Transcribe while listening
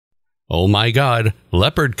Oh my God,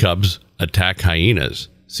 leopard cubs attack hyenas.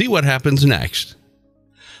 See what happens next.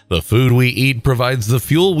 The food we eat provides the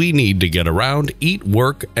fuel we need to get around, eat,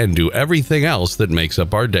 work, and do everything else that makes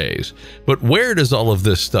up our days. But where does all of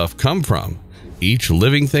this stuff come from? Each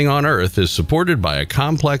living thing on Earth is supported by a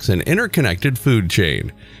complex and interconnected food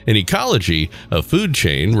chain. In ecology, a food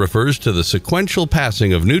chain refers to the sequential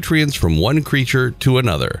passing of nutrients from one creature to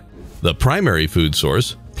another. The primary food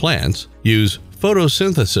source, plants, use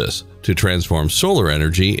photosynthesis to transform solar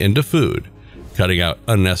energy into food. Cutting out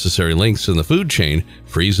unnecessary links in the food chain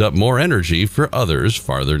frees up more energy for others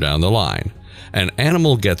farther down the line. An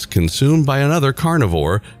animal gets consumed by another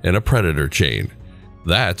carnivore in a predator chain.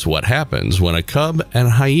 That's what happens when a cub and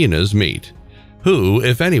hyenas meet. Who,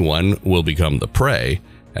 if anyone, will become the prey,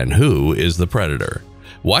 and who is the predator?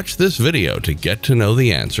 Watch this video to get to know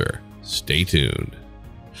the answer. Stay tuned.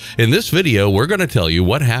 In this video, we're going to tell you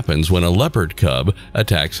what happens when a leopard cub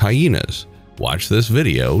attacks hyenas. Watch this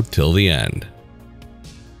video till the end.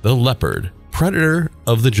 The leopard, predator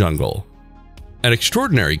of the jungle. An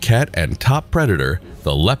extraordinary cat and top predator,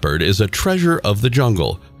 the leopard is a treasure of the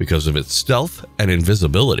jungle because of its stealth and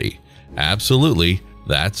invisibility. Absolutely,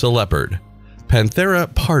 that's a leopard.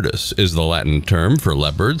 Panthera Pardus is the Latin term for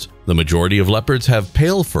leopards. The majority of leopards have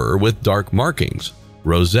pale fur with dark markings.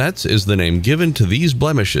 Rosettes is the name given to these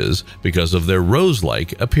blemishes because of their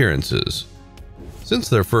rose-like appearances. Since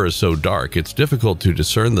their fur is so dark, it's difficult to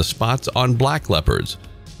discern the spots on black leopards.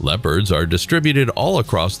 Leopards are distributed all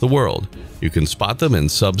across the world. You can spot them in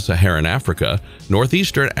Sub-Saharan Africa,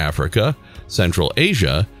 northeastern Africa, Central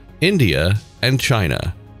Asia, India, and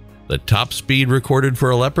China. The top speed recorded for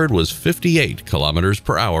a leopard was 58 kilometers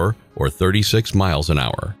per hour or 36 miles an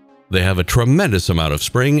hour. They have a tremendous amount of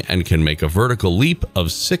spring and can make a vertical leap of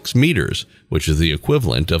 6 meters, which is the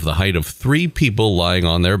equivalent of the height of 3 people lying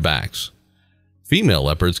on their backs. Female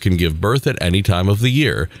leopards can give birth at any time of the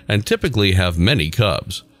year and typically have many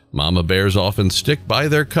cubs. Mama bears often stick by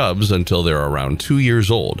their cubs until they're around 2 years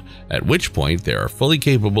old, at which point they are fully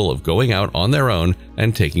capable of going out on their own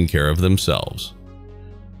and taking care of themselves.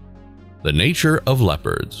 The nature of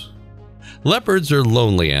leopards. Leopards are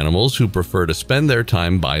lonely animals who prefer to spend their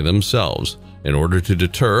time by themselves. In order to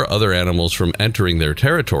deter other animals from entering their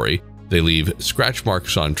territory, they leave scratch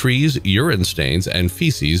marks on trees, urine stains, and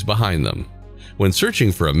feces behind them. When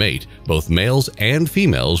searching for a mate, both males and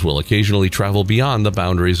females will occasionally travel beyond the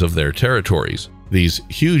boundaries of their territories. These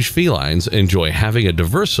huge felines enjoy having a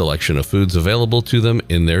diverse selection of foods available to them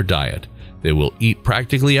in their diet. They will eat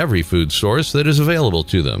practically every food source that is available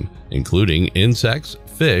to them, including insects,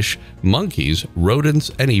 fish, monkeys,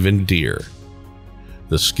 rodents, and even deer.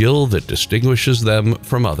 The skill that distinguishes them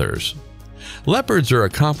from others. Leopards are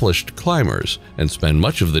accomplished climbers and spend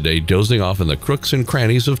much of the day dozing off in the crooks and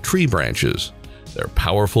crannies of tree branches. They're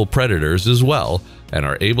powerful predators as well and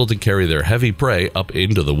are able to carry their heavy prey up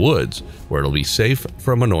into the woods, where it'll be safe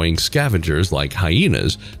from annoying scavengers like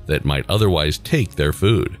hyenas that might otherwise take their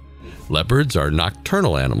food. Leopards are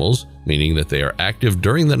nocturnal animals, meaning that they are active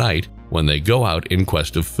during the night when they go out in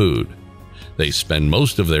quest of food. They spend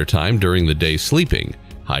most of their time during the day sleeping,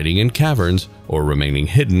 hiding in caverns, or remaining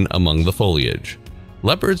hidden among the foliage.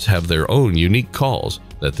 Leopards have their own unique calls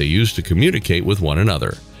that they use to communicate with one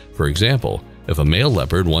another. For example, if a male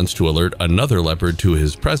leopard wants to alert another leopard to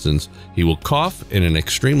his presence, he will cough in an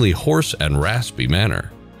extremely hoarse and raspy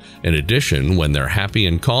manner. In addition, when they're happy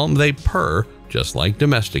and calm, they purr, just like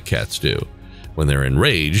domestic cats do. When they're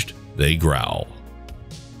enraged, they growl.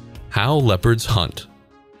 How leopards hunt.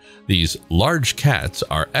 These large cats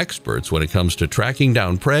are experts when it comes to tracking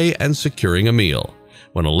down prey and securing a meal.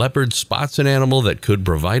 When a leopard spots an animal that could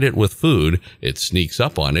provide it with food, it sneaks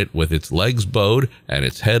up on it with its legs bowed and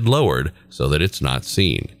its head lowered so that it's not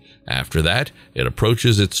seen. After that, it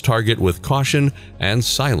approaches its target with caution and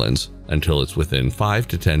silence until it's within 5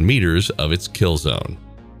 to 10 meters of its kill zone.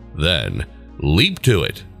 Then, leap to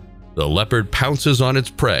it. The leopard pounces on its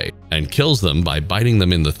prey and kills them by biting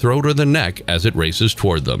them in the throat or the neck as it races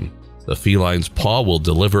toward them. The feline's paw will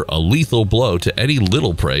deliver a lethal blow to any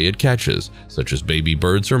little prey it catches, such as baby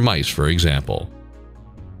birds or mice, for example.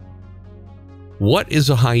 What is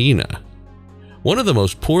a hyena? One of the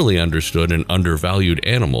most poorly understood and undervalued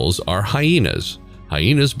animals are hyenas.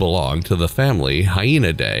 Hyenas belong to the family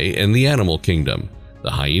Hyaenidae in the animal kingdom. The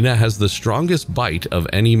hyena has the strongest bite of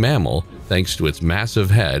any mammal thanks to its massive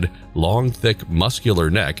head, long, thick, muscular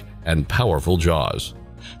neck, and powerful jaws.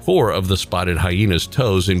 4 of the spotted hyena's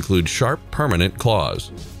toes include sharp, permanent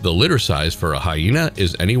claws. The litter size for a hyena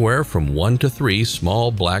is anywhere from 1 to 3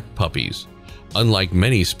 small black puppies. Unlike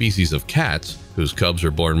many species of cats, whose cubs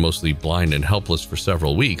are born mostly blind and helpless for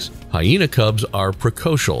several weeks, hyena cubs are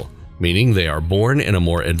precocial, meaning they are born in a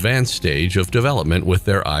more advanced stage of development with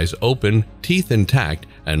their eyes open, teeth intact,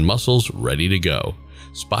 and muscles ready to go.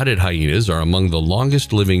 Spotted hyenas are among the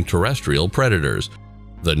longest living terrestrial predators.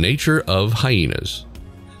 The nature of hyenas.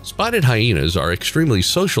 Spotted hyenas are extremely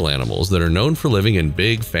social animals that are known for living in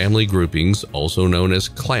big family groupings, also known as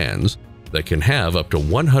clans, that can have up to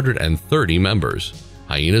 130 members.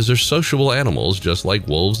 Hyenas are sociable animals just like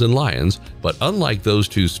wolves and lions, but unlike those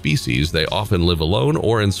two species, they often live alone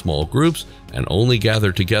or in small groups and only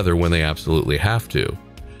gather together when they absolutely have to.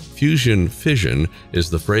 Fission is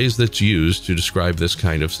the phrase that's used to describe this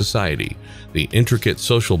kind of society. The intricate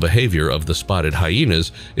social behavior of the spotted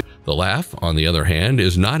hyenas. The laugh, on the other hand,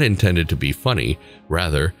 is not intended to be funny.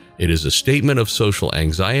 Rather, it is a statement of social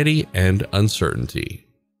anxiety and uncertainty.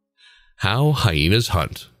 How hyenas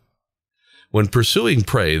hunt. When pursuing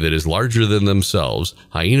prey that is larger than themselves,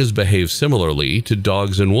 hyenas behave similarly to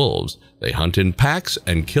dogs and wolves. They hunt in packs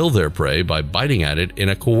and kill their prey by biting at it in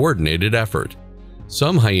a coordinated effort.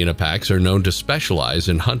 Some hyena packs are known to specialize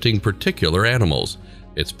in hunting particular animals.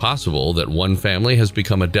 It's possible that one family has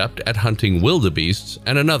become adept at hunting wildebeests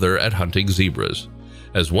and another at hunting zebras.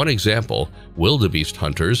 As one example, wildebeest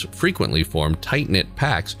hunters frequently form tight-knit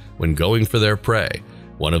packs when going for their prey.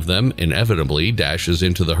 One of them inevitably dashes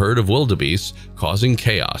into the herd of wildebeests, causing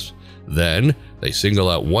chaos. Then, they single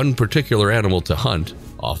out one particular animal to hunt,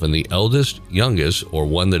 often the eldest, youngest, or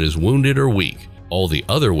one that is wounded or weak. All the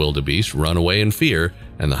other wildebeests run away in fear,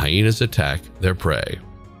 and the hyenas attack their prey.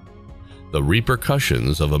 The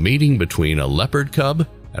repercussions of a meeting between a leopard cub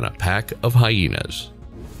and a pack of hyenas.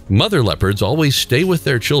 Mother leopards always stay with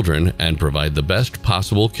their children and provide the best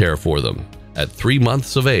possible care for them. At 3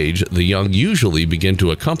 months of age, the young usually begin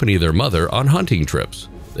to accompany their mother on hunting trips.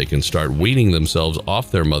 They can start weaning themselves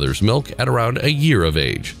off their mother's milk at around a year of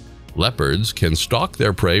age. Leopards can stalk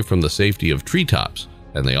their prey from the safety of treetops,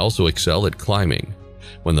 and they also excel at climbing.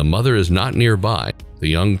 When the mother is not nearby, the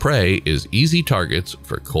young prey is easy targets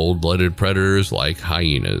for cold-blooded predators like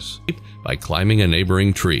hyenas by climbing a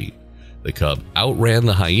neighboring tree. The cub outran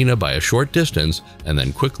the hyena by a short distance and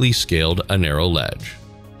then quickly scaled a narrow ledge.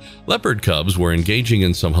 Leopard cubs were engaging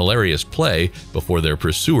in some hilarious play before their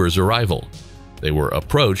pursuer's arrival. They were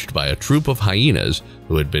approached by a troop of hyenas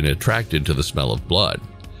who had been attracted to the smell of blood.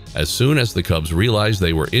 As soon as the cubs realized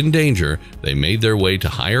they were in danger, they made their way to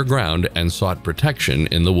higher ground and sought protection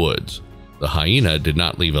in the woods. The hyena did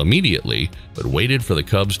not leave immediately, but waited for the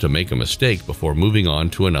cubs to make a mistake before moving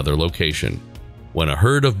on to another location. When a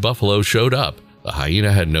herd of buffalo showed up, the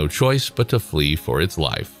hyena had no choice but to flee for its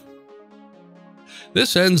life.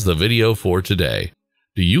 This ends the video for today.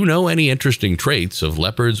 Do you know any interesting traits of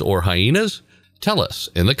leopards or hyenas? Tell us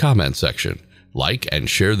in the comment section. Like and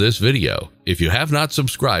share this video. If you have not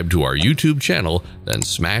subscribed to our YouTube channel, then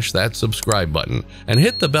smash that subscribe button and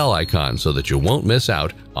hit the bell icon so that you won't miss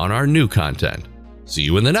out on our new content. See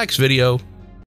you in the next video.